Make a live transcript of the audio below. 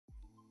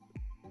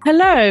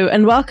Hello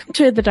and welcome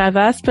to the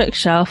Diverse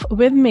Bookshelf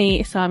with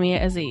me,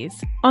 Samia Aziz.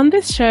 On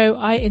this show,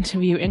 I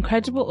interview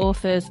incredible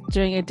authors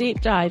doing a deep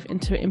dive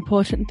into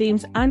important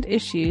themes and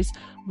issues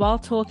while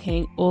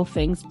talking all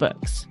things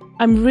books.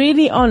 I'm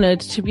really honoured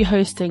to be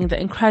hosting the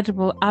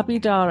incredible Abi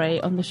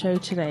Daré on the show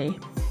today.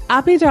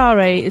 Abi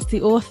Daré is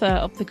the author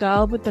of The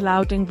Girl with the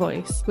Louding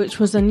Voice, which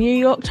was a New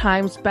York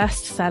Times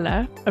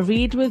bestseller, a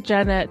Read with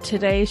Jenna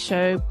Today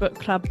Show book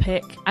club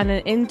pick, and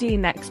an Indie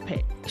Next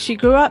pick. She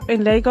grew up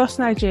in Lagos,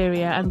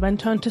 Nigeria, and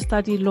went on to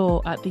study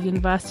law at the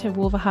University of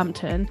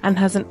Wolverhampton and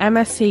has an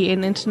MSc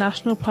in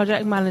International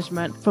Project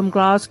Management from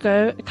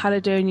Glasgow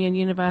Caledonian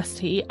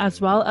University,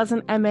 as well as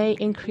an MA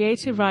in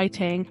Creative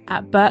Writing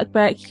at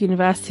Birkbeck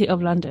University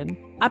of London.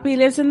 Abi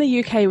lives in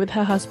the UK with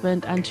her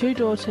husband and two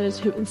daughters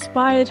who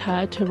inspired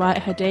her to write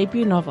her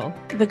debut novel.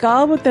 The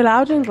Girl with the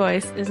Louding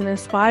Voice is an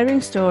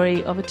inspiring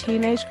story of a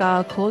teenage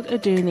girl called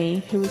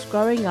Aduni who was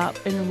growing up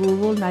in a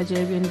rural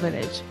Nigerian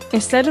village.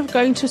 Instead of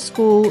going to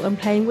school and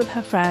playing with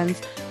her friends,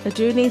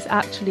 Aduni is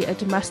actually a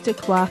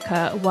domestic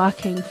worker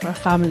working for a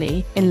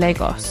family in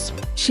Lagos.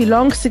 She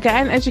longs to get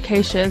an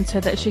education so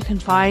that she can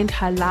find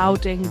her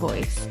louding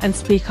voice and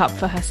speak up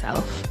for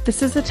herself.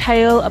 This is a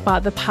tale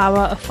about the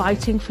power of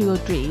fighting for your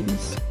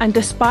dreams. And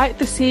despite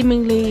the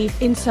seemingly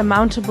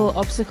insurmountable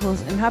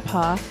obstacles in her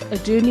path,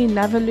 Aduni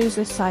never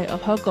loses sight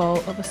of her goal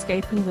of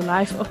escaping the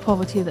life of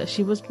poverty that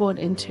she was born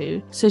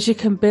into, so she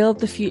can build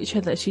the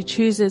future that she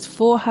chooses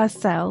for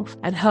herself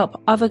and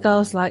help other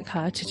girls like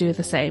her to do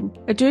the same.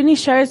 Aduni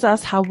shows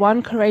us how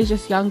one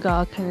courageous young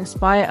girl can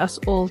inspire us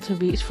all to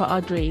reach for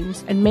our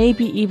dreams and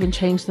maybe even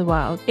change the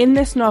world. In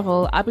this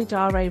novel, Abi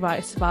Daré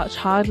writes about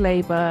child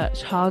labour,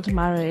 child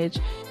marriage,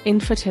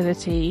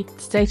 infertility,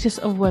 status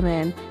of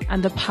women,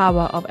 and the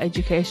power of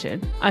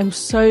education. I'm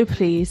so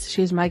pleased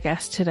she's my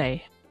guest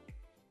today.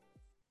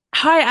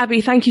 Hi,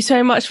 Abi. Thank you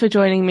so much for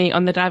joining me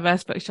on the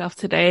Diverse Bookshelf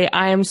today.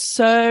 I am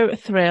so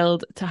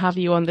thrilled to have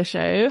you on the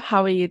show.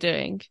 How are you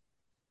doing?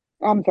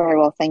 I'm very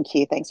well, thank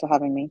you. Thanks for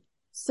having me.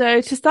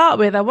 So to start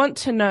with, I want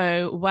to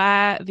know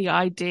where the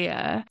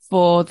idea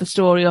for the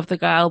story of the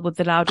girl with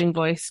the louding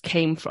voice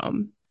came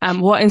from.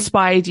 What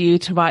inspired you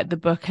to write the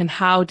book and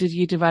how did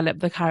you develop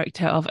the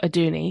character of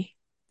Aduni?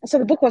 So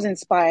the book was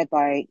inspired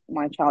by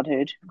my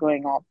childhood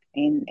growing up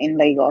in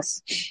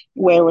Lagos,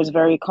 where it was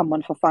very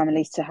common for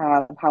families to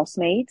have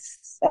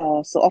housemaids.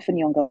 So often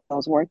young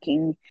girls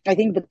working. I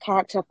think the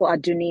character for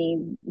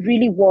Aduni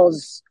really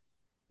was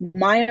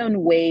my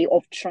own way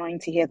of trying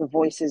to hear the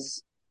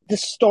voices, the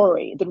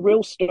story, the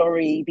real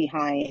story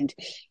behind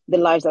the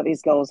lives that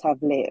these girls have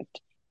lived.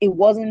 It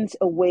wasn't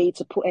a way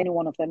to put any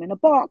one of them in a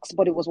box,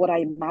 but it was what I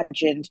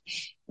imagined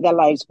their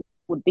lives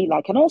would be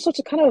like. And also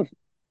to kind of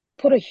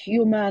put a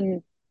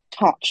human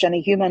touch and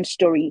a human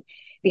story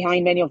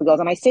behind many of the girls.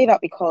 And I say that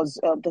because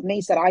the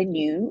maids that I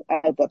knew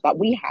that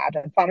we had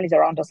and families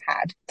around us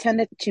had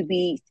tended to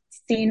be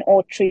seen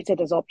or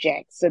treated as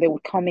objects. So they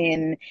would come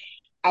in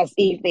as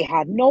if they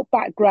had no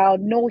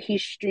background, no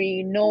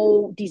history,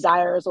 no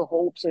desires or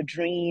hopes or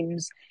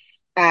dreams,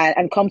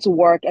 and come to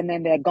work and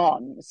then they're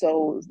gone.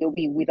 So they'll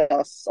be with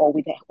us or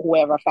with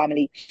whoever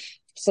family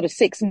sort of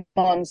 6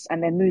 months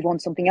and then move on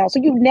to something else.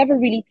 So you never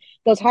really,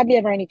 there was hardly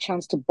ever any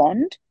chance to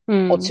bond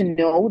or to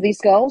know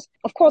these girls.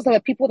 Of course, there were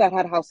people that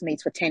had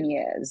housemates for 10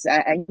 years.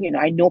 And,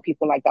 I know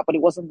people like that, but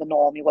it wasn't the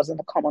norm. It wasn't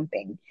the common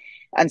thing.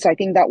 And so I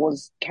think that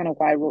was kind of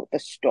why I wrote the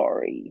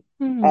story,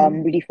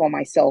 really for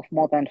myself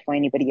more than for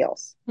anybody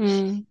else.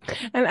 And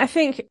I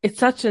think it's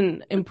such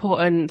an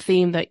important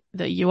theme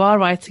that you are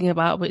writing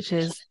about, which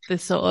is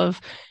this sort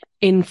of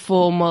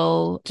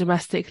informal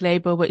domestic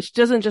labor, which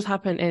doesn't just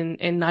happen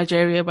in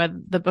Nigeria where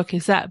the book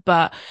is set,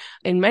 but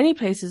in many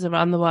places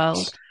around the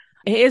world.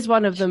 It is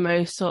one of the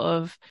most sort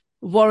of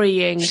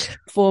worrying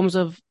forms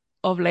of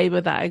labor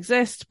that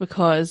exist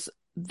because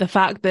the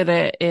fact that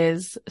it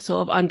is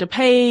sort of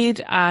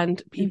underpaid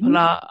and people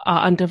are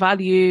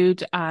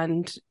undervalued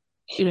and,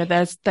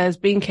 there's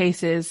been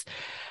cases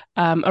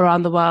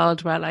around the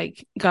world where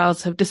like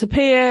girls have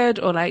disappeared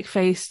or like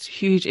faced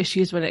huge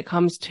issues when it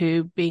comes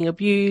to being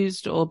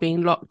abused or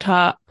being locked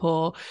up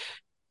or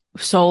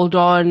sold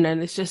on.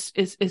 And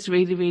it's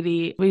really,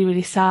 really, really,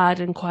 really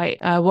sad and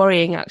quite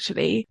worrying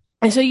actually.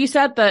 And so you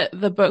said that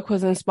the book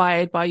was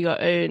inspired by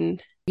your own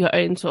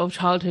sort of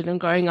childhood and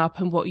growing up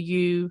and what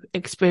you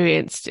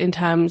experienced in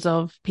terms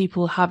of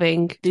people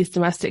having these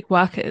domestic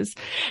workers.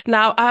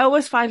 Now, I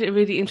always find it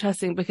really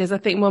interesting because I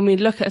think when we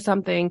look at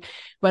something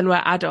when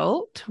we're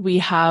adult, we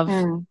have,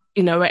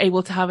 we're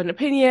able to have an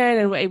opinion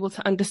and we're able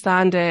to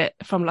understand it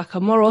from like a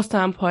moral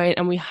standpoint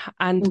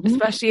and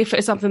especially if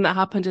it's something that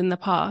happened in the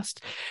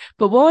past.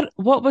 But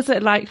what was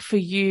it like for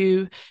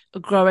you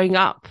growing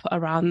up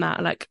around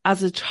that? Like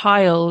as a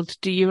child,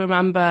 do you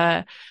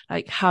remember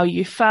like how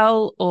you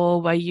felt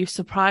or were you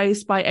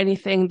surprised by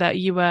anything that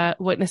you were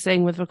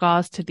witnessing with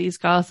regards to these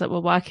girls that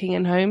were working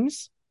in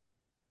homes?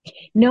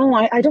 No,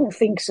 I don't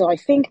think so. I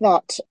think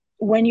that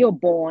when you're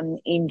born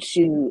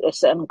into a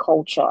certain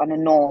culture and a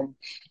norm,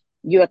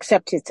 you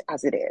accept it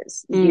as it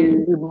is.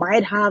 You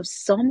might have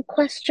some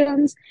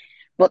questions,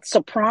 but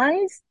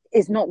surprise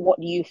is not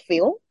what you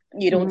feel.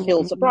 You don't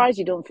feel Mm, surprised.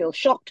 You don't feel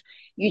shocked.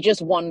 You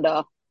just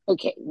wonder,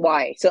 okay,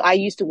 why? So I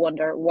used to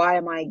wonder, why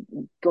am I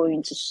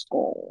going to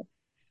school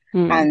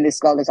mm, and this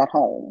girl is at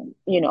home,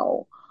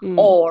 mm,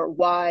 or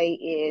why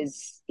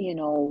is,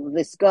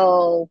 this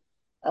girl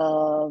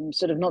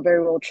sort of not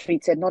very well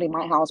treated, not in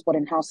my house, but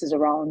in houses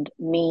around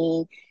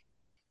me.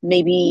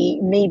 Maybe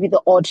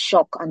the odd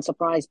shock and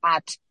surprise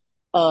at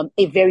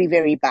a very,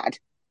 very bad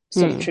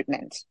sort of mm,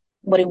 treatment.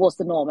 But it was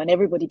the norm and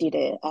everybody did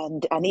it.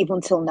 And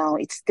even till now,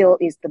 it still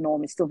is the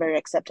norm. It's still very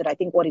accepted. I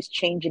think what is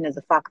changing is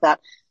the fact that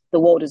the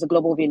world is a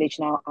global village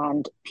now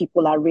and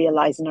people are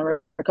realizing and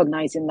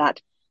recognizing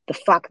that the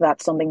fact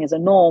that something is a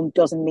norm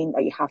doesn't mean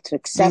that you have to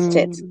accept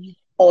it mm,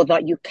 or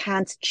that you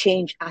can't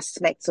change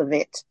aspects of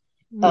it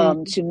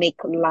mm, to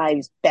make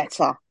lives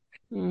better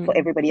for mm,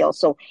 everybody else.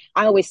 So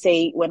I always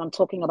say when I'm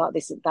talking about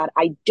this that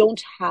I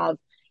don't have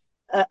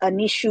an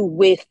issue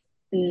with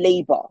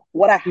labor.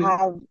 What I mm.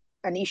 have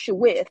an issue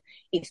with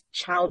is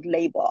child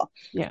labor,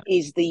 Yeah.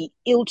 is the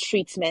ill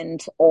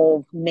treatment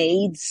of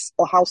maids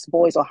or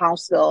houseboys or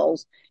house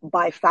girls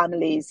by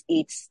families.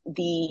 It's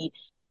the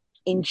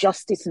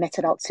injustice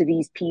meted out to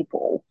these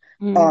people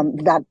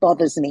Mm. that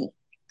bothers me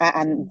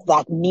and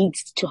that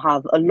needs to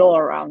have a law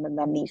around and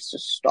that needs to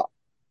stop.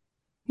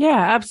 Yeah,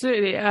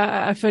 absolutely.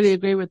 I fully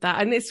agree with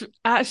that. And it's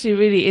actually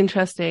really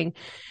interesting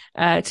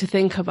to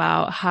think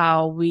about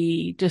how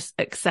we just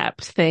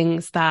accept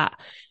things that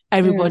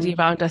everybody Mm.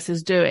 around us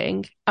is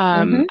doing.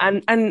 Mm-hmm.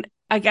 And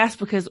I guess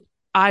because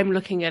I'm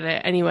looking at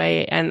it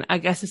anyway, and I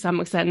guess to some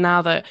extent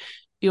now that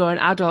you're an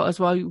adult as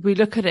well, we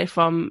look at it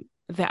from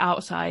the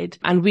outside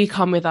and we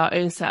come with our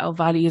own set of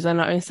values and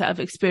our own set of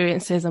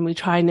experiences and we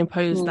try and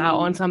impose that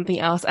on Mm. something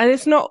else. And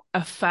it's not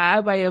a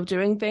fair way of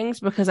doing things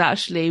because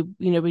actually,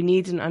 we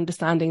need an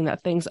understanding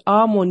that things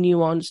are more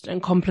nuanced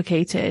and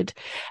complicated.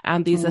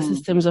 And these are Mm.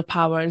 systems of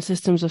power and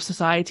systems of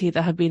society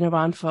that have been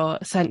around for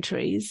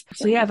centuries.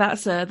 So yeah,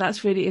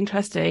 that's really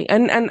interesting.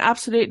 And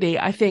absolutely,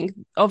 I think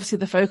obviously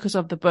the focus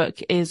of the book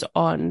is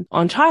on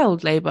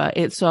child labor.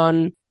 It's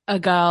on a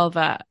girl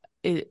that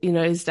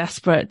is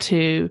desperate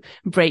to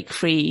break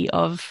free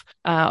of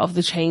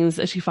the chains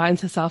that she finds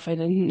herself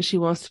in, and she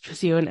wants to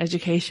pursue an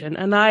education.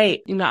 And I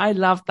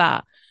love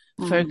that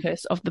Mm.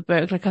 focus of the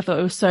book. Like I thought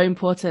it was so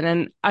important.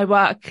 And I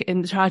work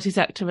in the charity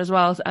sector as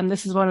well, and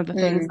this is one of the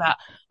things Mm. that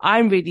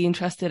I'm really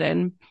interested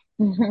in.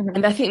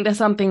 And I think there's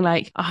something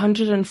like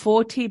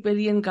 140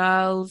 billion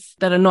girls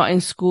that are not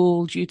in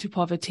school due to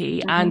poverty.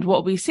 Mm-hmm. And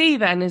what we see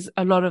then is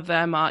a lot of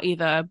them are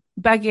either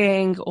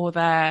begging or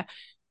they're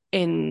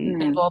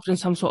Mm. involved in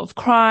some sort of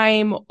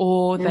crime,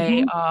 or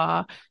they Mm-hmm.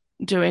 are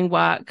doing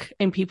work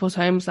in people's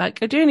homes like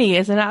Aduni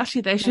is, and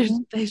actually they should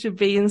Mm-hmm. they should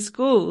be in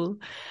school.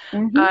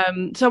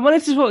 Mm-hmm. So I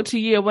wanted to talk to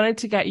you. I wanted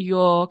to get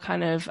your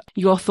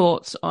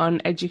thoughts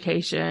on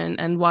education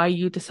and why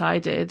you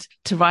decided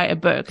to write a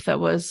book that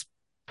was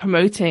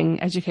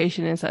promoting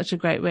education in such a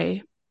great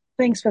way.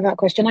 Thanks for that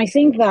question. I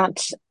think that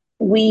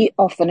we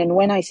often, and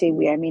when I say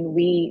we, I mean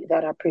we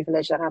that are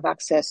privileged that have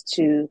access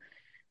to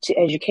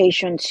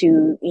education,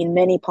 to in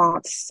many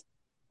parts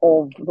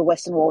of the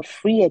Western world,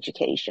 free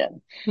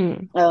education.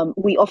 Hmm.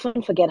 We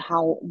often forget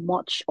how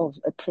much of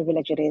a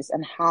privilege it is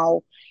and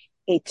how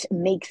it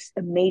makes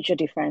a major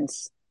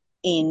difference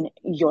in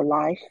your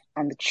life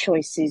and the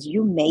choices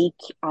you make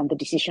and the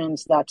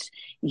decisions that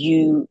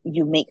you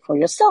make for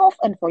yourself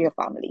and for your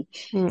family.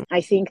 Hmm.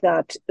 I think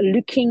that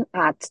looking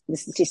at the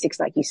statistics,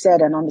 like you said,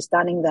 and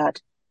understanding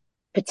that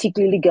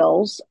particularly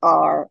girls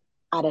are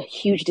at a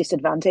huge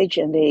disadvantage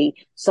and they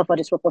suffer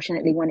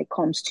disproportionately when it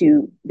comes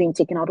to being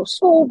taken out of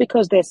school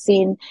because they're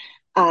seen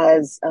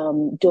as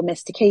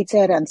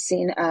domesticated and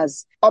seen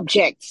as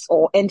objects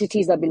or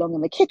entities that belong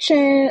in the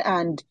kitchen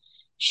and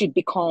should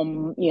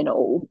become,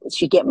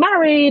 should get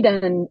married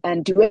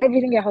and do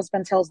everything their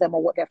husband tells them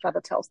or what their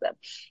father tells them.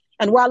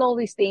 And while all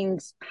these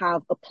things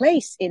have a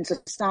place in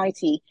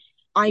society,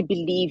 I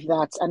believe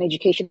that an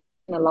education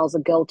allows a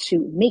girl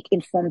to make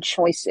informed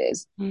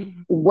choices Hmm.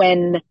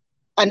 when,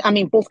 and I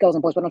mean both girls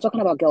and boys, but I'm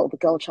talking about the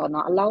girl child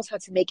now, allows her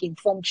to make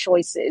informed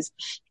choices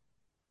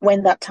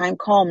when that time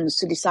comes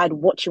to decide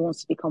what she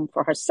wants to become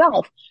for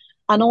herself,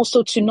 and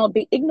also to not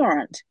be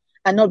ignorant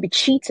and not be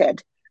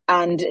cheated,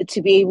 and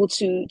to be able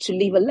to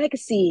leave a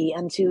legacy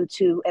and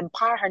to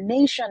empower her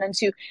nation and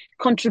to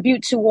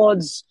contribute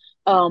towards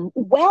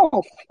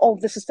wealth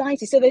of the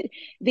society. So that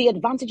the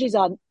advantages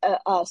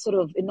are sort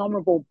of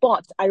innumerable,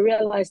 but I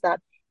realize that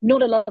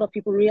not a lot of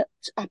people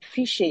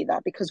appreciate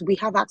that because we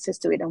have access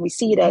to it and we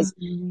see it as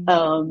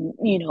Hmm.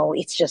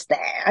 it's just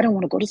there. I don't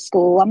want to go to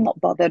school. I'm not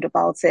bothered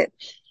about it.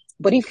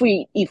 But if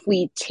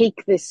we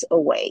take this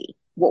away,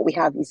 what we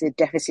have is a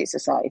deficit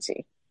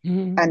society.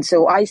 Hmm. And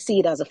so I see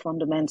it as a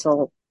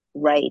fundamental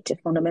right, a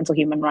fundamental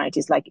human right.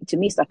 It's like, to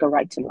me, it's like a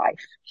right to life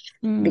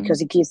Hmm.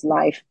 because it gives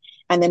life.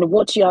 And then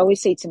what you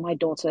always say to my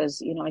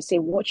daughters, I say,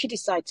 what you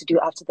decide to do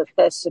after the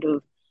first sort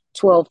of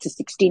 12 to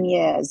 16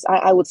 years,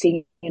 I would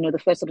say,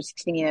 the first sort of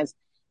 16 years,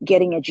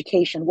 getting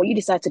education, what you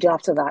decide to do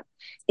after that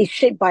is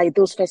shaped by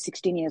those first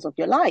 16 years of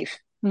your life.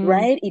 Mm.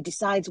 right? It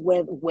decides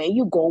where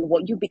you go,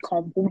 what you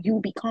become, who you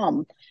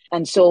become.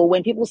 And so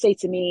when people say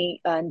to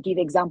me and give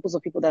examples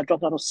of people that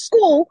dropped out of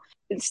school,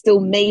 it still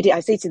made it, I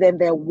say to them,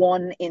 they're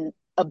one in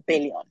a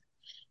billion,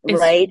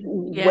 It's right?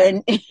 true. Yeah,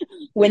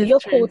 When it's you're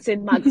true.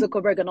 quoting Mark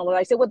Zuckerberg and all that,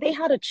 I say, well, they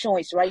had a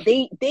choice, right?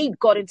 They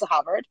got into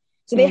Harvard,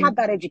 so they had Mm,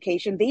 that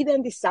education. They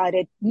then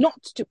decided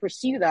not to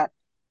pursue that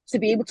to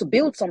be able to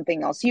build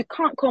something else. You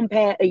can't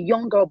compare a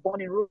young girl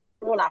born in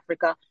rural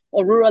Africa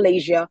or rural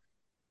Asia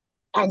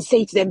and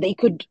say to them they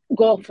could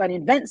go off and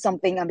invent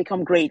something and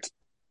become great.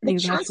 The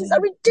chances are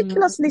exactly.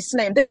 Mm, ridiculously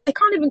slim. They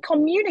can't even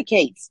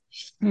communicate,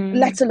 mm.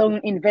 let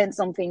alone invent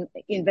something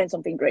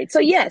great. So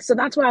yeah, so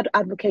that's why I'd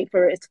advocate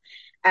for it,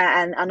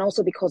 and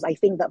also because I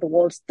think that the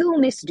world still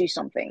needs to do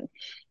something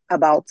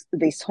about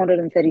these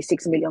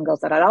 136 million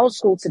girls that are out of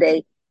school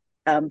today.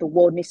 The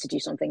world needs to do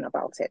something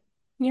about it.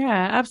 Yeah,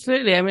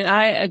 absolutely. I mean,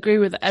 I agree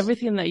with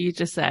everything that you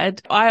just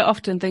said. I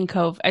often think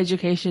of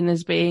education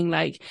as being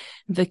like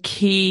the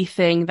key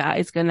thing that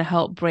is going to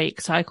help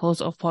break cycles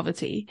of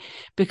poverty.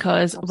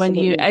 Because when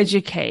you Absolutely.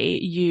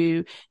 educate,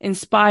 you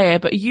inspire,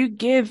 but you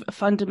give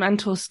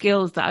fundamental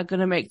skills that are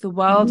going to make the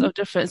world Mm-hmm. of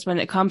difference when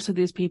it comes to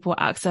these people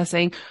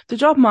accessing the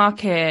job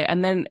market.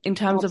 And then in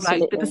terms of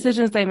like the Absolutely.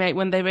 decisions they make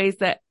when they raise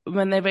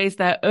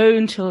their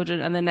own children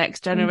and the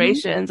next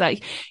Mm-hmm. generations,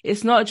 like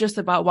it's not just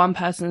about one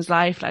person's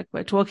life. Like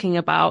we're talking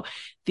about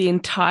the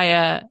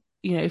entire,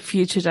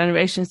 future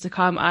generations to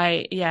come.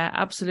 Yeah,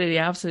 absolutely,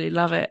 absolutely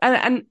love it.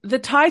 And the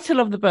title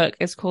of the book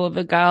is called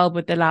The Girl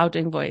with the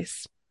Louding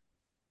Voice.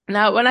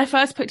 Now, when I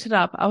first picked it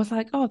up, I was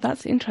like, oh,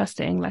 that's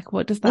interesting. Like,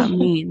 what does that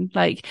mean?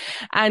 Like,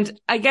 and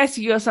I guess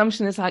your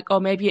assumption is like, oh,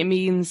 maybe it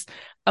means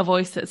a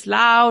voice that's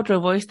loud or a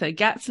voice that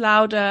gets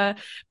louder.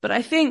 But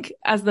I think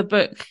as the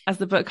book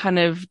kind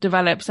of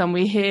develops and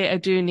we hear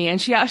Aduni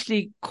and she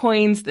actually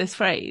coins this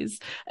phrase,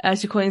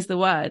 she coins the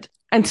word.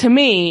 And to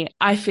me,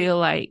 I feel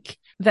like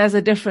there's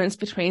a difference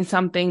between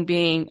something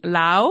being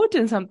loud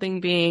and something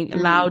being Mm,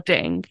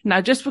 louding.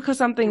 Now, just because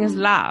something is mm,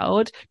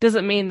 loud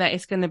doesn't mean that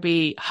it's going to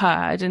be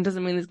heard and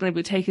doesn't mean it's going to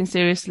be taken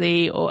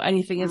seriously or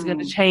anything is going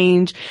to mm,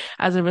 change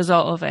as a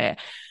result of it.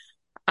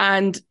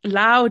 And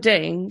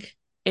louding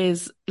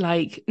is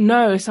like,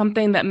 no,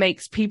 something that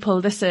makes people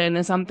listen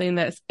and something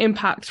that's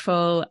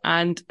impactful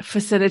and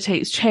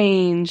facilitates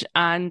change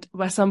and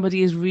where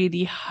somebody is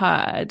really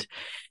heard.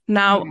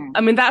 Now, mm.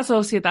 I mean, that's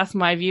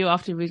my view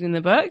after reading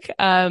the book.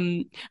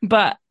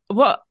 But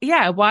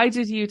why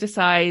did you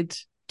decide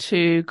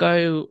to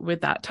go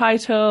with that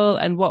title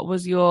and what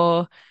was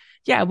your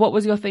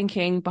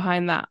thinking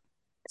behind that?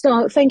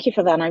 So thank you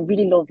for that. And I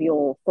really love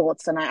your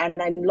thoughts, and I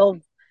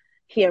love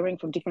hearing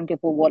from different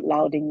people what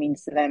louding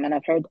means to them. And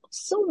I've heard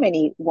so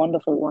many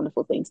wonderful,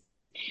 wonderful things.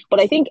 But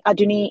I think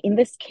Aduni, in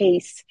this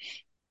case,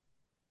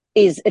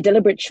 is a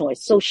deliberate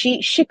choice. So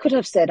she could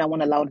have said, "I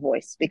want a loud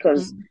voice,"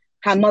 because Mm,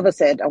 her mother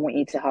said, "I want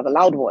you to have a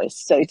loud voice."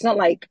 So it's not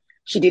like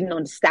she didn't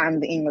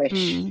understand the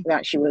English mm,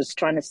 that she was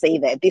trying to say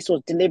there. This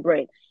was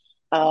deliberate.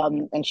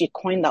 And she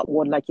coined that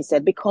word, like you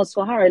said, because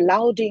for her, a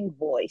louding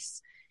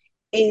voice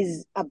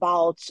is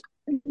about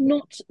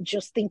not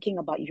just thinking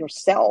about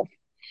yourself.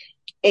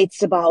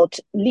 It's about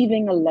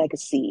leaving a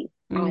legacy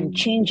and mm,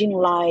 changing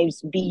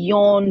lives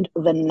beyond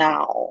the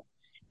now.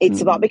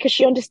 It's about, mm, because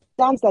she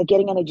understands that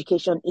getting an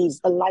education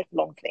is a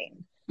lifelong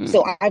thing.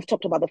 So mm, I've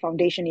talked about the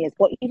foundation years,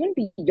 but even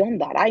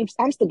beyond that,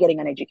 I'm still getting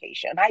an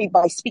education.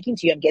 By speaking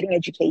to you, I'm getting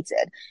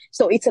educated.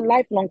 So it's a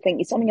lifelong thing.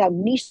 It's something that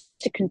needs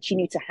to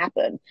continue to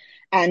happen.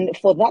 And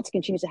for that to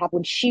continue to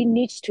happen, she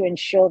needs to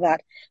ensure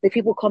that the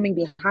people coming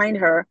behind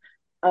her,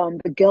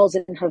 the girls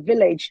in her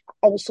village,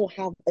 also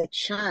have a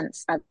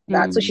chance at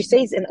that. So she mm,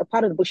 says in a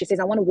part of the book, she says,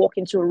 "I want to walk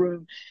into a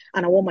room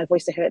and I want my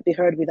voice to be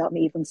heard without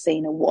me even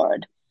saying a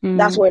word."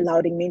 That's mm, what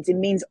louding means. It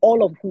means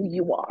all of who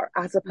you are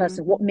as a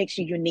person, what mm. makes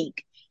you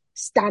unique,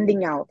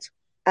 standing out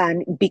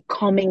and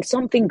becoming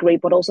something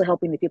great, but also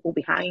helping the people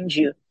behind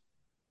you.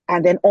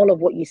 And then all of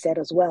what you said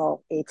as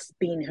well, it's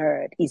being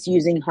heard, is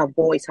using her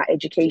voice, her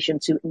education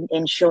to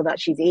ensure that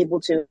she's able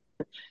to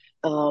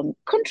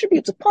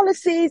contribute to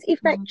policies,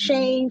 effect Mm.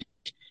 change,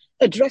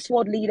 address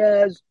world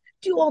leaders,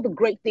 do all the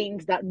great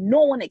things that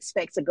no one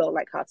expects a girl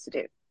like her to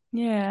do.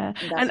 Yeah.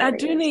 And And that's what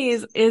it is.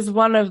 Aduni is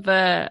one of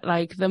the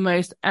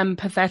most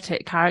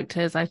empathetic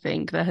characters I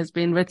think that has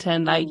been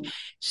written. Like Mm.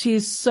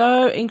 she's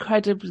so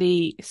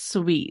incredibly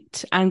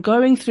sweet and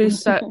going through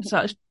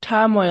such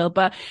turmoil,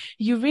 but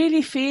you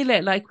really feel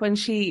it like when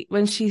she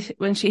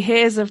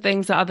hears of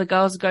things that other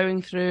girls are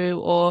going through,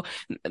 or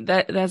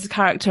there's a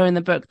character in the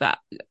book that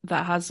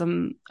has a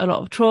lot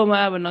of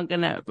trauma. We're not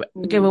gonna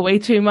give Mm. away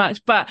too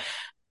much, but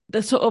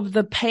the sort of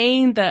the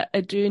pain that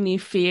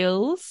Aduni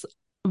feels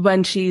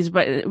when she's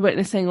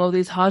witnessing all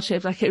these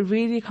hardships, like it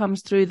really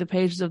comes through the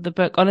pages of the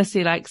book.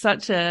 Honestly, like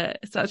such a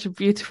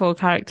beautiful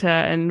character,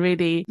 and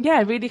really,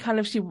 yeah, really kind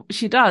of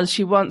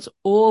she wants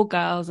all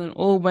girls and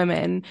all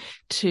women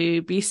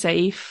to be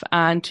safe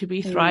and to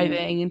be Mm.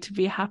 thriving and to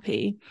be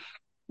happy.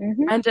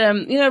 Mm-hmm. And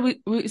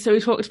we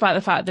talked about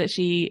the fact that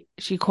she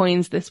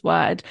coins this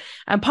word,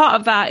 and part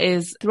of that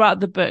is throughout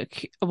the book.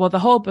 Well, the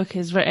whole book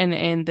is written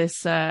in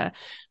this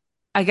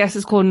I guess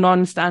it's called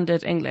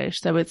non-standard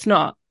English. So it's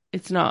not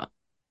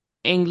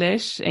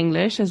English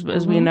as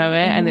we Mm-hmm. know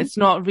it, and Mm-hmm. it's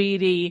not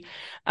really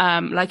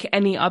like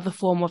any other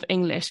form of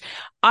English.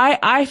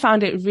 I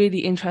found it really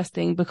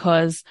interesting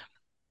because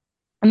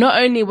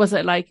not only was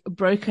it like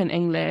broken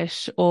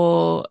English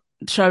or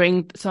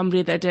showing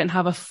somebody that didn't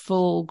have a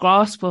full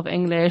grasp of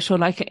English or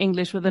like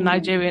English with a Mm-hmm.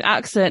 Nigerian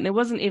accent. It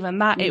wasn't even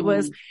that. It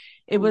was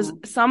Mm-hmm.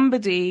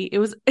 somebody, it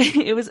was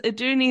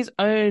Aduni's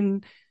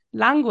own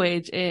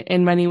language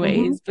in many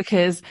Mm-hmm. ways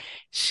because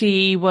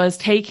she was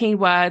taking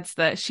words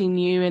that she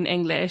knew in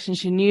English and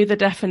she knew the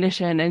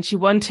definition and she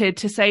wanted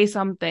to say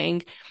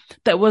something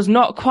that was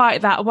not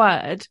quite that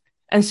word.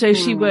 And so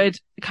she Mm-hmm. would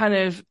kind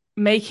of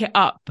make it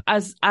up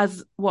as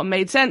what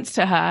made sense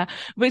to her,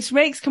 which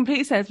makes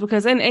complete sense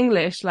because in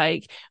English,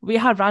 like we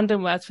have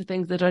random words for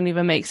things that don't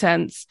even make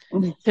sense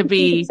to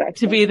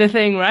Exactly. be the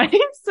thing, right?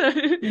 So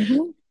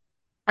Mm-hmm.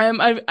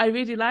 I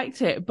really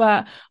liked it.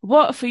 But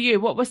what for you,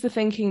 what was the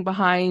thinking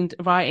behind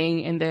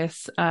writing in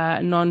this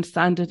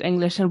non-standard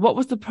English and what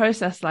was the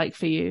process like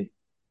for you?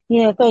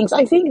 Yeah, thanks.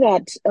 I think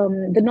that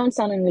the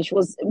non-sound English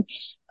was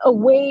a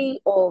way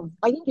of,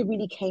 I think it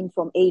really came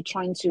from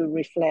trying to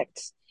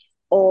reflect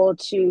or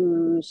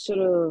to sort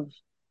of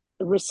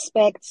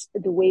respect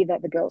the way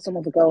that some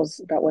of the girls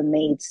that were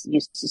maids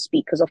used to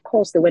speak. Because of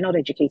course they were not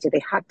educated.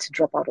 They had to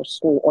drop out of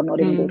school or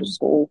not even go to Mm,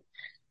 school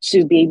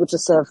to be able to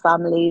serve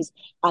families.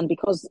 And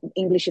because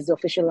English is the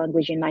official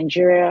language in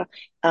Nigeria,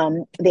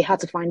 they had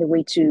to find a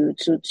way to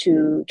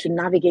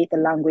navigate the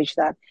language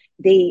that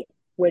they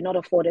were not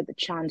afforded the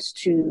chance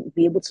to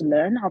be able to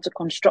learn how to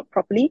construct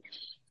properly.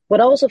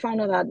 But I also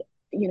found out that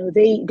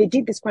they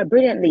did this quite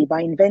brilliantly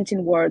by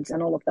inventing words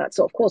and all of that.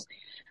 So of course,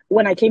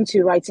 when I came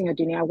to writing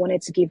Adunia, I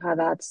wanted to give her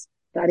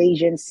that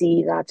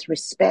agency, that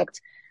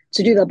respect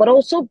to do that. But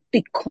also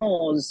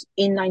because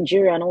in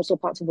Nigeria and also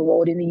parts of the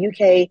world, in the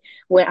UK,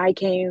 where I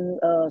came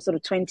sort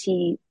of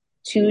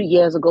 22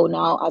 years ago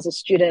now as a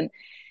student,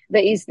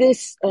 there is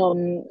this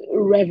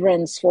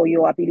reverence for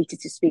your ability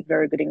to speak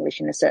very good English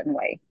in a certain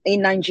way.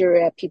 In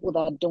Nigeria, people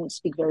that don't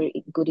speak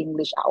very good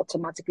English are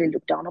automatically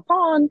looked down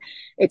upon.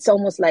 It's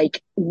almost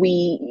like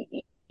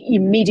we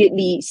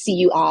immediately see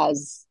you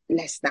as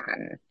less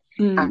than,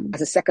 mm,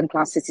 as a second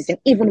class citizen,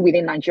 even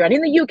within Nigeria.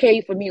 And in the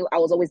UK, for me, I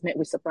was always met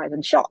with surprise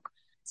and shock,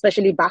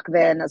 especially back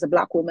then as a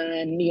Black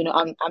woman.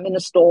 I'm in a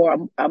store,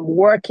 I'm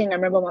working. I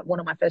remember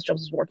one of my first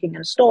jobs was working in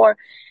a store,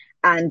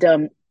 and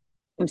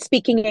I'm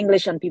speaking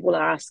English, and people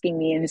are asking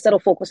me, and instead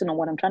of focusing on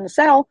what I'm trying to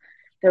sell,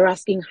 they're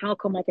asking how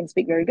come I can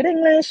speak very good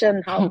English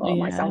and how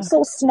come I sound yeah.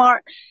 so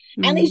smart.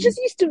 And it Mm, just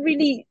used to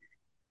really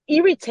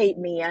irritate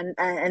me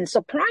and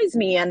surprise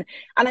me, and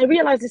I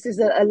realized this is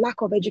a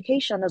lack of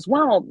education as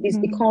well, is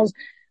mm, because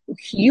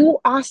you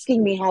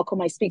asking me how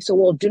come I speak so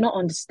well do not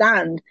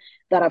understand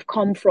that I've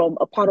come from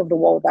a part of the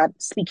world that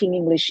speaking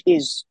English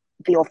is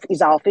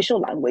our official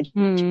language,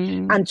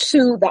 mm, and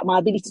two, that my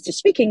ability to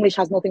speak English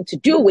has nothing to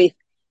do with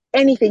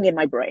anything in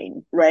my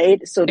brain,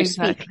 right? So to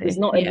speak is exactly.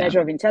 not a Yeah.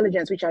 measure of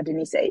intelligence, which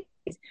Adini says.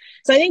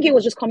 So I think it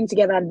was just coming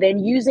together and then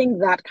using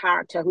that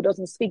character who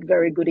doesn't speak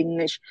very good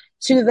English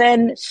to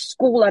then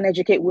school and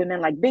educate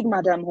women like Big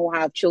Madam who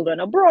have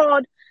children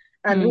abroad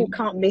and who Mm,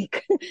 can't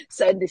make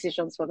certain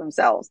decisions for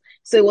themselves.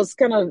 So it was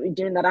kind of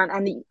doing that,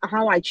 and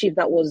how I achieved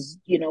that was,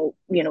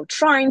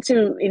 trying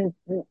to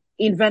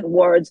invent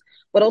words,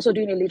 but also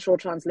doing a literal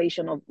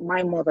translation of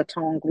my mother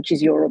tongue, which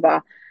is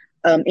Yoruba,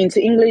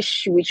 into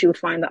English, which you'll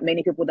find that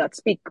many people that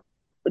speak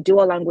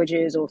dual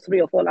languages or three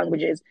or four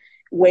languages,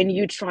 when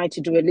you try to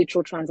do a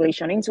literal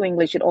translation into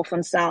English, it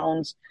often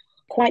sounds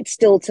quite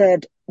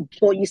stilted,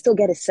 but you still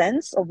get a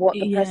sense of what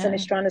the person yeah.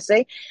 is trying to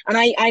say. And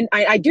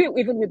I do it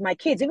even with my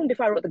kids. Even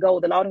before I wrote The Girl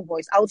with the Louding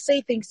Voice, I would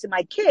say things to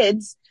my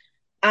kids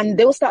and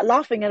they'll start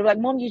laughing and be like,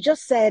 Mom, you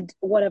just said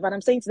whatever. And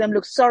I'm saying to them,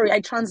 look, sorry,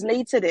 I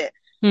translated it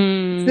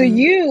to Mm.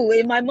 you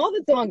in my mother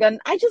tongue. And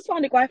I just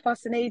found it quite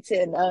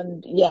fascinating.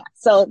 And yeah,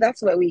 so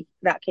that's where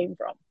that came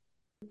from.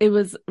 It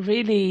was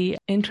really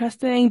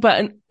interesting,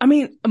 but I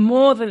mean,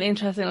 more than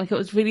interesting, like it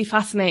was really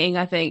fascinating,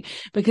 I think,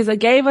 because it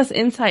gave us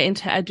insight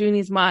into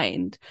Aduni's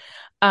mind,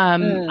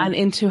 and Mm,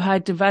 into her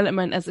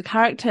development as a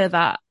character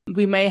that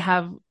we may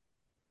have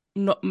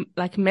not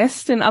like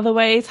missed in other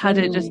ways had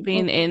it just mm,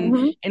 been mm,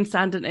 mhm, in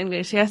standard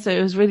English. Yeah, so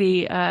it was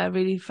really,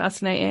 really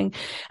fascinating.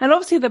 And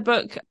obviously the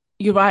book,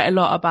 you write a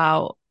lot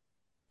about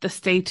the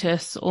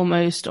status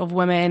almost of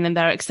women and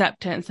their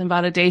acceptance and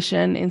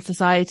validation in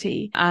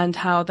society and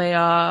how they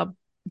are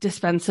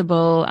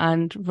dispensable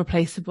and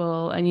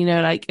replaceable. And,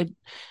 like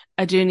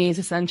Aduni is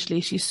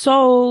essentially, she's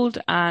sold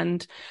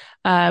and,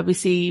 we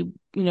see,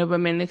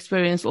 women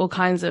experience all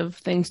kinds of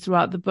things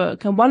throughout the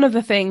book. And one of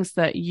the things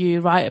that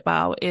you write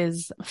about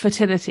is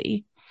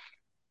fertility.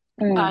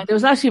 mm, It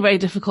was actually a very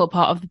difficult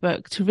part of the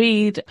book to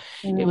read.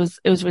 mm. It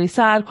was really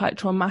sad, quite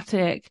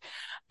traumatic.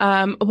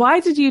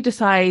 Why did you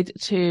decide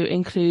to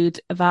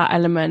include that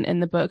element in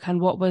the book, and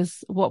what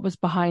was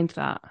behind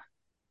that?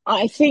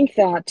 I think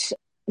that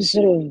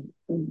sort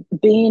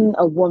of being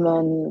a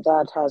woman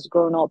that has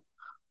grown up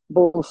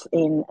both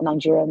in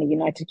Nigeria and the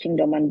United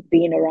Kingdom and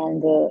being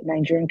around the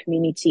Nigerian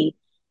community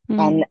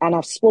Mm. And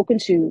I've spoken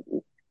to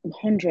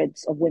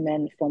hundreds of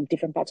women from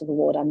different parts of the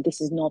world, and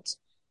this is not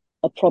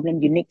a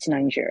problem unique to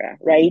Nigeria,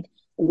 right?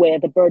 Where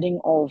the burden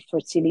of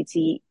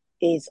fertility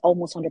is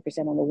almost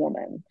 100% on the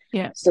woman.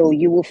 Yeah. So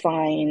you will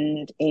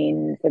find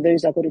for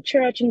those that go to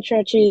church in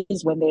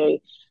churches, when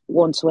they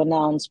want to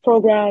announce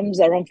programs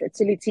around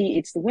fertility,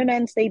 it's the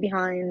women stay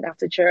behind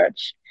after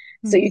church.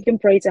 So Mm. you can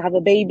pray to have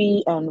a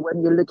baby. And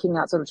when you're looking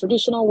at sort of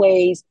traditional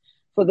ways,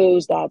 for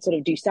those that sort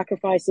of do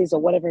sacrifices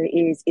or whatever it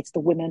is, it's the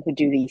women who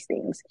do these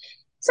things.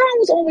 So I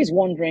was always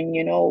wondering,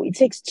 it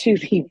takes two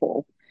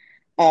people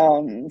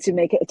to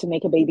make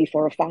a baby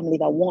for a family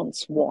that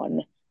wants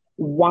one.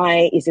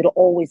 Why is it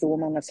always the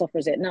woman that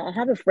suffers it? Now, I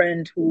have a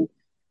friend who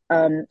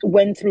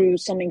went through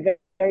something very,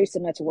 very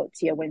similar to what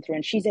Tia went through,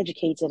 and she's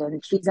educated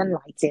and she's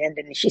enlightened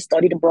and she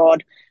studied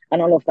abroad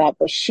and all of that,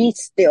 but she's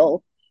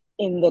still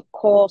in the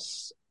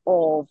course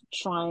of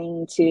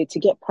trying to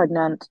get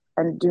pregnant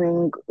and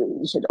doing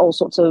all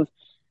sorts of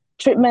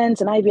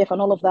treatments and IVF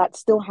and all of that.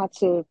 Still had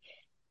to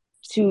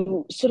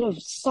sort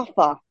of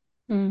suffer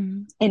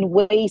Mm. in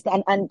ways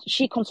that, and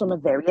she comes from a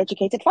very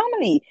educated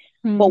family.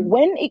 But Mm.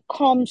 when it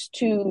comes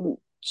to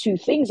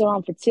things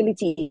around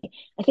fertility,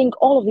 I think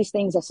all of these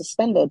things are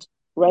suspended,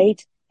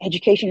 right?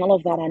 Education, all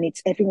of that, and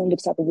it's everyone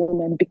looks at the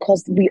woman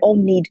because we all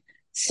need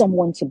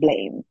someone to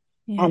blame,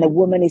 and Yeah. a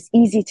woman is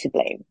easy to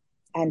blame.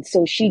 And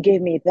so she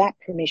gave me that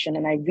permission,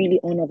 and I really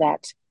honor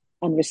that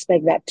and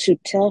respect that, to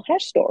tell her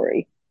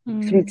story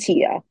through Mm.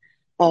 Tia.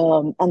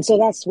 And so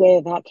that's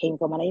where that came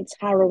from. And it's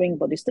harrowing,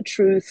 but it's the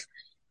truth.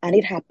 And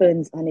it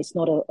happens, and it's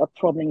not a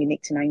problem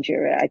unique to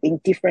Nigeria. I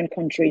think different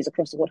countries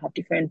across the world have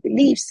different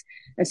beliefs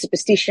and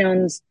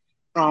superstitions,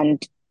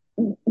 and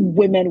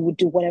women would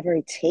do whatever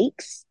it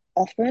takes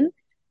often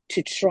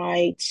to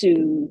try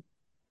to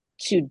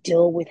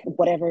deal with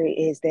whatever it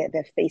is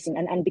they're facing.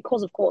 And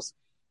because, of course,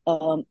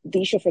 the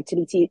issue of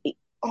fertility, it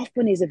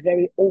often is a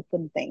very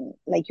open thing.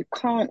 Like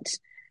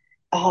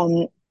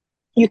um,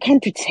 you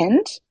can't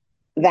pretend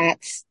that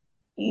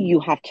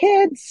you have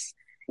kids,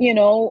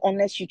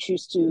 unless you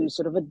choose to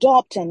sort of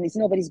adopt, and it's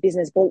nobody's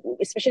business. But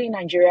especially in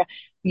Nigeria,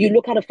 you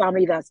look at a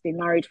family that's been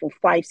married for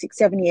 5, 6,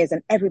 7 years,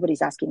 and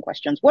everybody's asking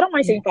questions. What am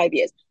I Yeah. saying, 5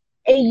 years?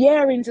 A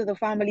year into the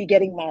family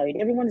getting married,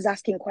 everyone is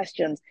asking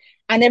questions,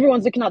 and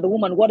everyone's looking at the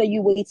woman. What are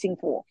you waiting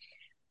for?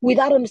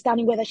 Without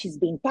understanding whether she's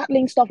been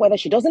battling stuff, whether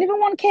she doesn't even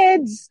want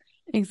kids.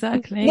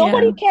 Exactly. Yeah.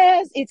 Nobody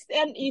cares.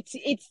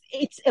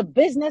 It's a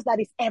business that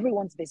is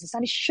everyone's business,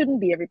 and it shouldn't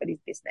be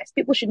everybody's business.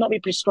 People should not be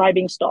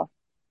prescribing stuff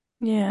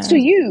to Yeah.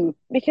 you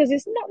because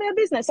it's not their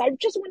business. I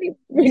just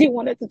really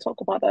wanted to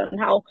talk about that, and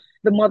how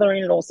the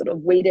mother-in-law sort of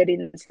waded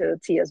into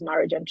Tia's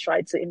marriage and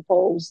tried to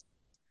impose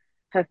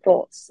her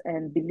thoughts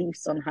and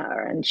beliefs on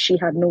her, and she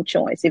had no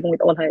choice, even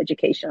with all her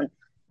education,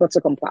 but to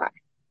comply.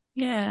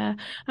 Yeah.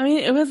 I mean,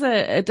 it was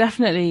a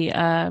definitely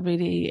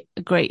really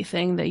great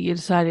thing that you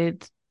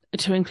decided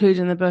to include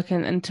in the book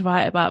and to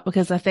write about,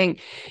 because I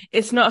think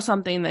it's not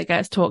something that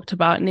gets talked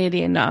about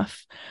nearly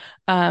enough.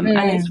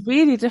 And it's Mm,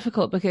 really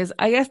difficult because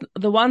I guess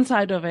the one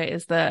side of it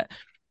is that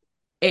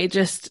it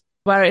just,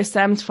 where it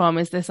stems from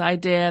is this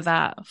idea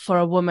that for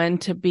a woman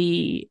to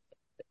be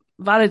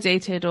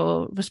validated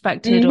or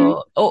respected, mm-hmm,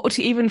 or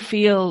to even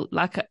feel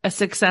like a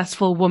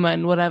successful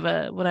woman,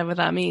 whatever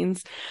that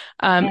means,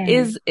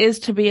 mm, is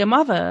to be a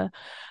mother.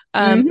 But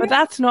mm-hmm,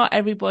 that's not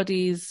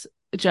everybody's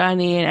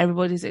journey and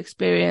everybody's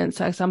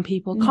experience. Like some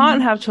people can't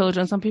mm-hmm. have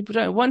children, some people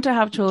don't want to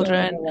have Don't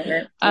children. even want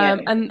it. Yeah.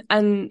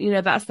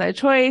 And that's their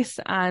choice.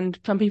 And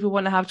some people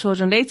want to have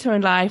children later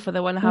in life, or they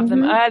want to have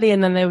them Mm-hmm, early,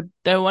 and then they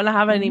don't want to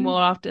have any mm-hmm,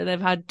 more after they've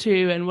had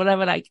two and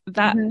whatever. Like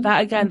mm-hmm,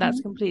 that again, mm-hmm.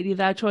 that's completely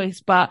their choice.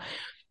 But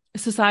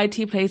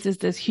society places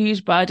this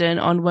huge burden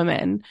on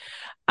women,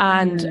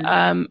 Mm,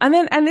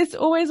 and it's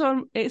always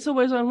on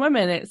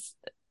women. It's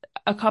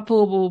a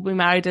couple will be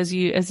married, as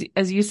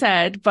you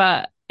said,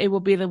 but it will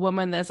be the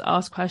woman that's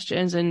asked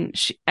questions, and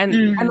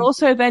mm.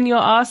 also then you're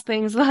asked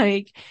things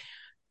like,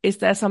 is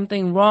there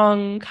something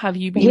wrong? Have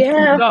you been to the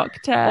Yeah.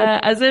 doctor?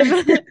 Or, As if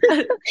as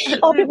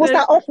or if people there's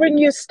start offering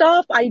you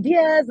stuff,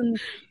 ideas,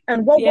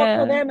 and what worked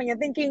for yeah, them, and you're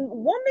thinking,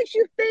 what makes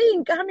you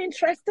think I'm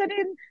interested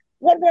in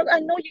what work? I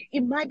know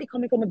it might be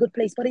coming from a good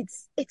place, but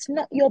it's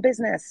not your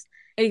business.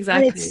 And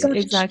exactly, it's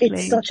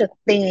exactly, such a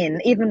thing.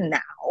 Even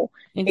now,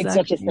 it's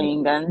such a exactly.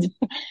 thing. And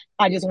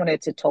I just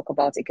wanted to talk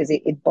about it because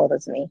it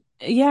bothers me.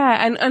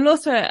 Yeah, and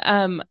also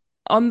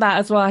on that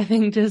as well, I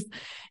think just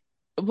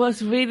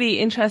what's really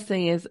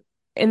interesting is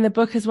in the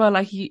book as well,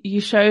 like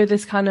you show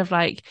this kind of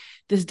like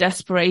this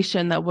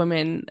desperation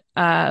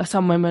that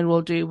some women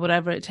will do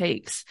whatever it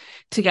takes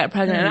to get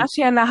pregnant. And Mm,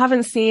 actually, and I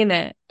haven't seen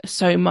it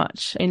so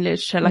much in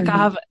literature. Like I mm-hmm,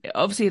 have,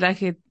 obviously, like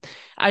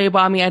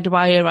Ayobami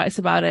Adebayo writes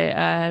about it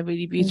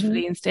really mm-hmm,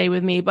 beautifully in Stay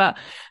With Me, but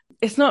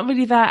it's not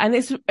really there. And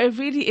it's a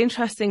really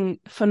interesting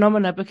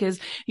phenomena because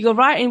you're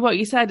right in what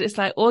you said. It's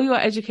like all your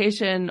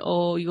education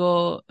or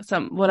your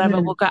some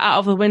whatever will mm. go out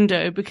of the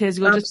window because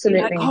you'll just be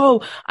like, Absolutely.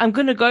 oh, I'm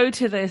going to go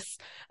to this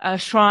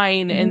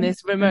shrine in Mm-hmm,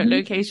 this remote mm-hmm,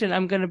 location.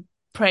 I'm going to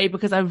pray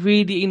because I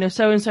really,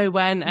 so and so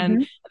went and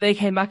Hmm. they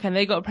came back and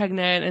they got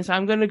pregnant, and so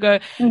I'm going to go.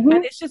 And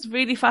Hmm. it's just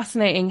really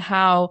fascinating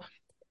how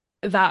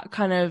that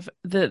kind of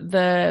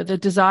the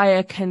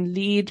desire can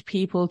lead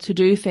people to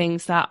do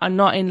things that are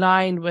not in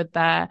line with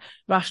their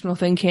rational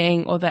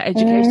thinking or their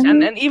education.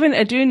 And Hmm. even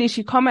Aduni,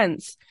 she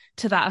comments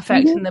to that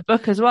effect in Hmm. the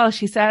book as well.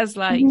 She says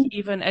like Hmm.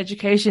 even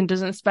education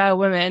doesn't spare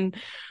women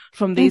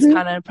from these Hmm.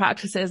 kind of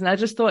practices. And I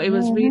just thought it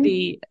was Hmm.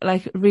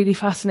 really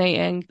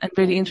fascinating and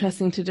really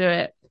interesting to do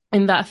it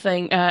in that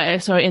thing,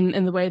 sorry,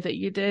 in the way that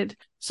you did.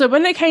 So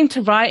when it came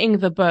to writing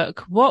the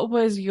book, what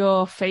was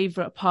your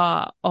favorite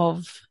part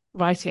of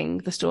writing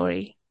the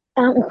story?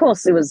 Of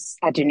course, it was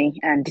Ajani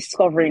and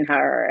discovering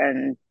her,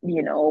 and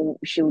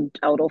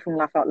I would often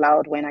laugh out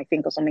loud when I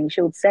think of something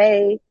she would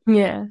say,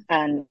 Yeah.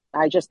 and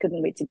I just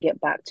couldn't wait to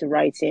get back to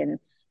writing.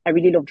 I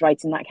really loved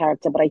writing that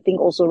character, but I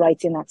think also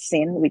writing that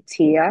scene with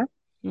Tia,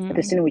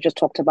 the Mm, scene we just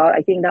talked about,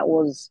 I think that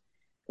was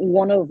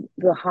one of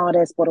the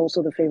hardest, but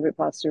also the favorite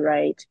parts to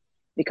write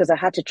because I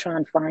had to try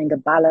and find a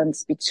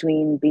balance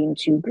between being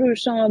too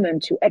gruesome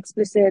and too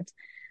explicit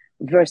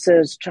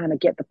versus trying to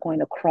get the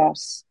point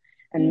across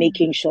and yeah.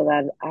 making sure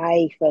that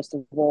I, first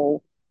of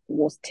all,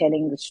 was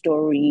telling the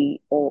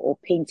story or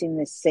painting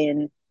the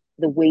scene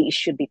the way it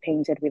should be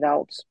painted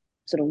without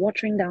sort of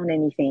watering down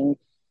anything,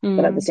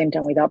 but at the Mm, same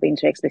time without being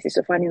too explicit.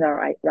 So finding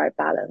the right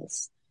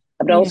balance.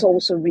 But I yeah.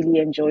 also really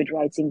enjoyed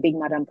writing Big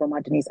Madam from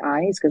Adoni's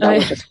Eyes because that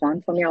was I, just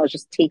fun for me. I was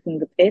just taking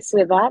the piss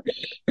with that,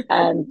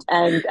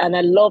 and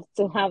I love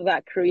to have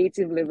that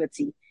creative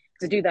liberty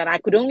to do that. I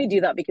could only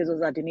do that because it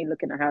was Adoni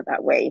looking at her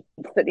that way.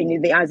 But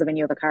in the eyes of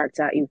any other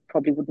character, it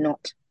probably would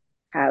not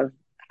have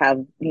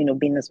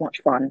been as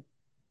much fun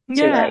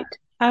to yeah, write.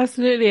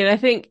 absolutely. And I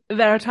think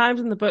there are times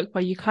in the book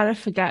where you kind of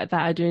forget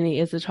that Aduni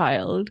is a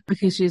child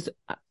because she's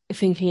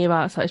thinking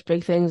about such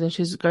big things and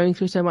she's going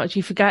through so much.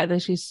 You forget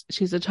that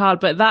she's a child.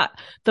 But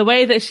the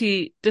way that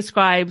she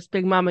describes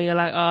Big Mama, you're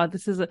like, oh,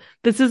 this is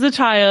a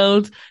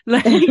child.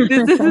 Like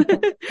this is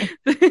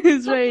this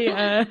is very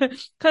kind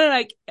of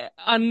like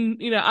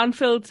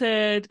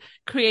unfiltered,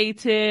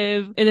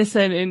 creative,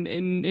 innocent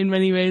in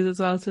many ways as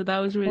well. So that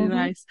was really Mm-hmm.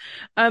 nice.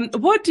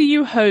 What do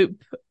you hope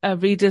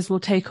readers will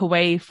take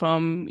away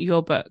from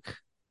your book?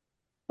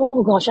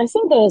 Oh gosh, I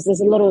think there's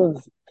a lot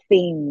of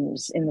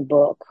themes in the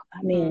book.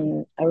 I Mm,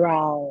 mean,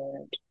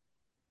 around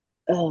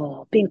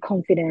being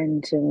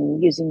confident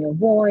and using your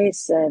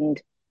voice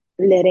and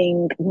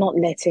not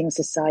letting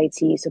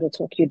society sort of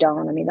talk you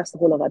down. I mean, that's the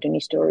whole of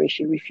Adoni's story.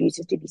 She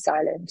refuses to be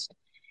silenced.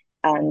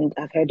 And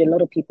I've heard a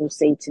lot of people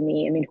say to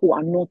me, I mean, who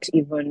are not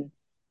even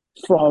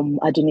from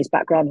Adoni's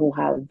background, who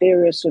have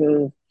various sort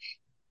of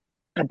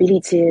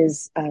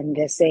abilities, and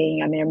they're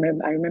saying, I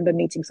mean, I remember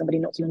meeting somebody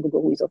not so long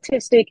ago who is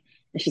autistic,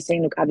 and she's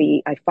saying, look,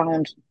 Abby, I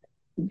found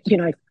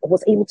I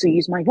was able to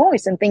use my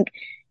voice and think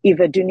if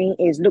Aduni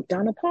is looked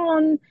down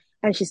upon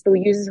and she still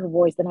uses her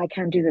voice, then I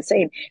can do the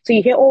same. So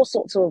you hear all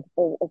sorts of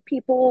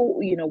people,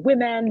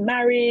 women,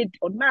 married,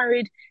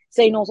 unmarried,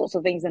 saying all sorts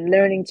of things and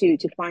learning to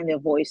find their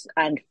voice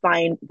and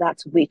find that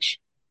which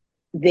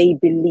they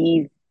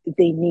believe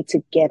they need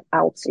to get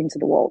out into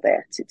the world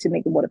there to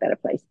make the world a better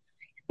place.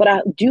 But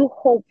I do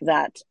hope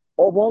that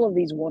of all of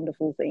these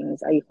wonderful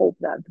things, I hope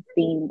that the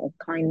theme of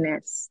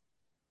kindness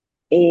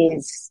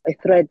is a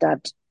thread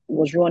that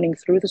was running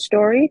through the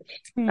story.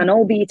 And mm,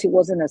 albeit it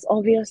wasn't as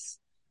obvious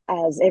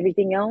as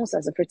everything else,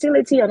 as a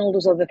fertility and all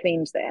those other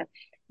themes there,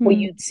 what mm,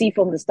 you'd see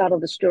from the start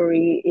of the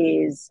story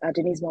is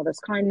Adeni's mother's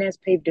kindness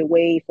paved the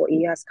way for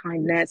Iya's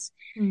kindness,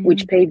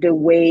 which mm. paved the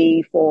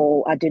way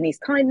for Adeni's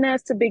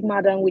kindness to Big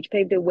Madam, which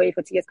paved the way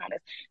for Tia's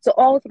kindness. So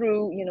all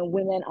through,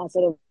 women are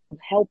sort of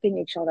helping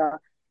each other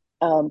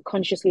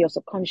consciously or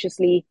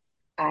subconsciously.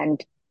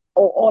 And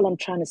all I'm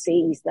trying to say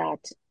is that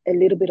a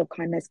little bit of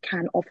kindness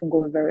can often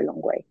go a very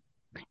long way.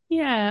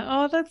 Yeah.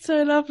 Oh, that's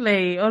so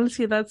lovely.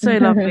 Honestly, that's so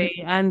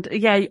lovely. And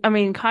yeah, I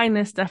mean,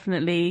 kindness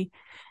definitely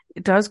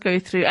does go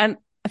through and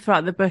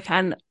throughout the book.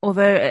 And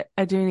although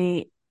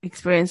Aduni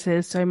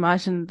experiences so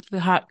much and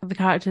the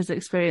characters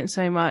experience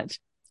so much,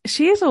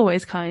 she is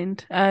always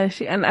kind.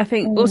 And I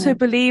think also Mm,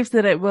 believes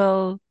that it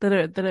will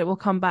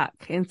come back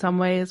in some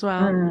way as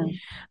well. mm.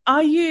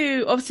 Are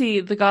you,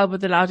 obviously the Girl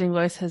with the Louding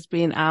Voice has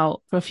been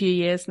out for a few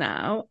years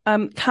now.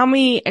 Can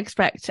we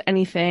expect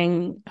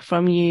anything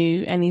from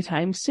you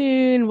anytime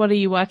soon? What are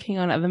you working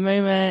on at the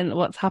moment?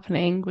 What's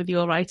happening with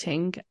your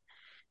writing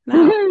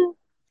now?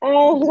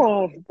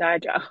 Oh,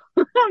 Daja.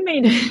 I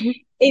mean,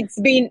 it's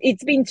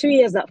been 2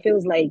 years that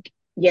feels like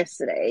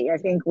yesterday. I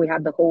think we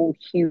had the whole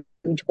huge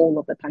hole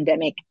of the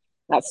pandemic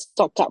that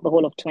sucked up the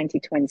whole of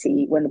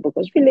 2020 when the book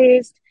was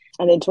released.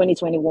 And then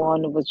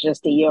 2021 was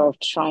just a year of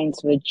trying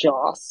to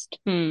adjust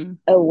Hmm.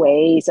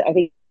 away. So I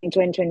think in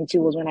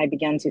 2022 was when I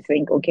began to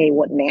think, okay,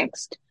 what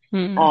next?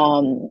 Hmm.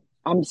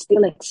 I'm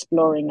still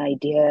exploring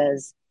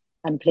ideas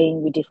and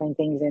playing with different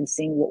things and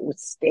seeing what would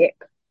stick.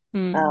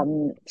 Hmm.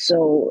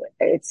 So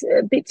it's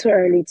a bit too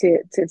early to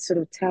sort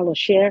of tell or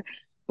share,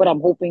 but I'm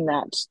hoping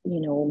that,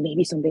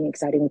 maybe something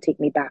exciting will take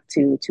me back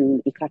to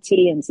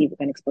Ikati and see if we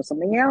can explore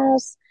something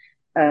else.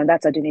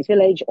 That's Aduni's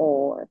village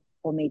or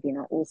maybe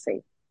not, we'll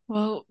see.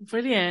 Well,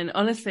 brilliant.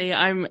 Honestly,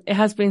 it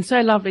has been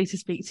so lovely to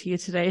speak to you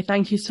today.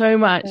 Thank you so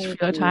much for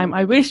Thank your time.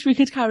 I you. wish we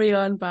could carry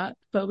on, but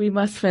we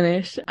must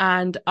finish.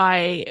 And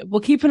I will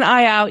keep an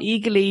eye out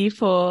eagerly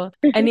for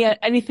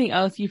anything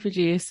else you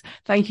produce.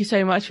 Thank you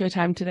so much for your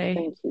time today.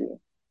 Thank you.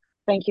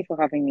 Thank you for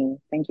having me.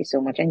 Thank you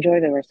so much. Enjoy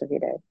the rest of your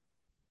day.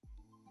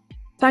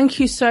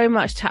 Thank you so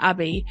much to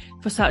Abi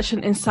for such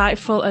an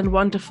insightful and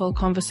wonderful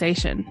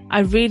conversation. I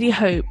really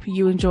hope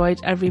you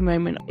enjoyed every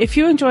moment. If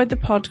you enjoyed the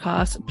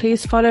podcast,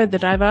 please follow the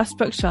Diverse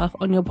Bookshelf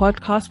on your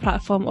podcast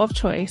platform of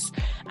choice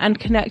and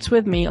connect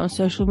with me on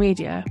social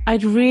media.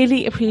 I'd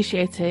really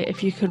appreciate it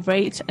if you could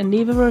rate and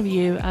leave a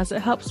review, as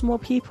it helps more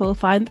people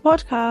find the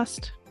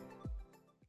podcast.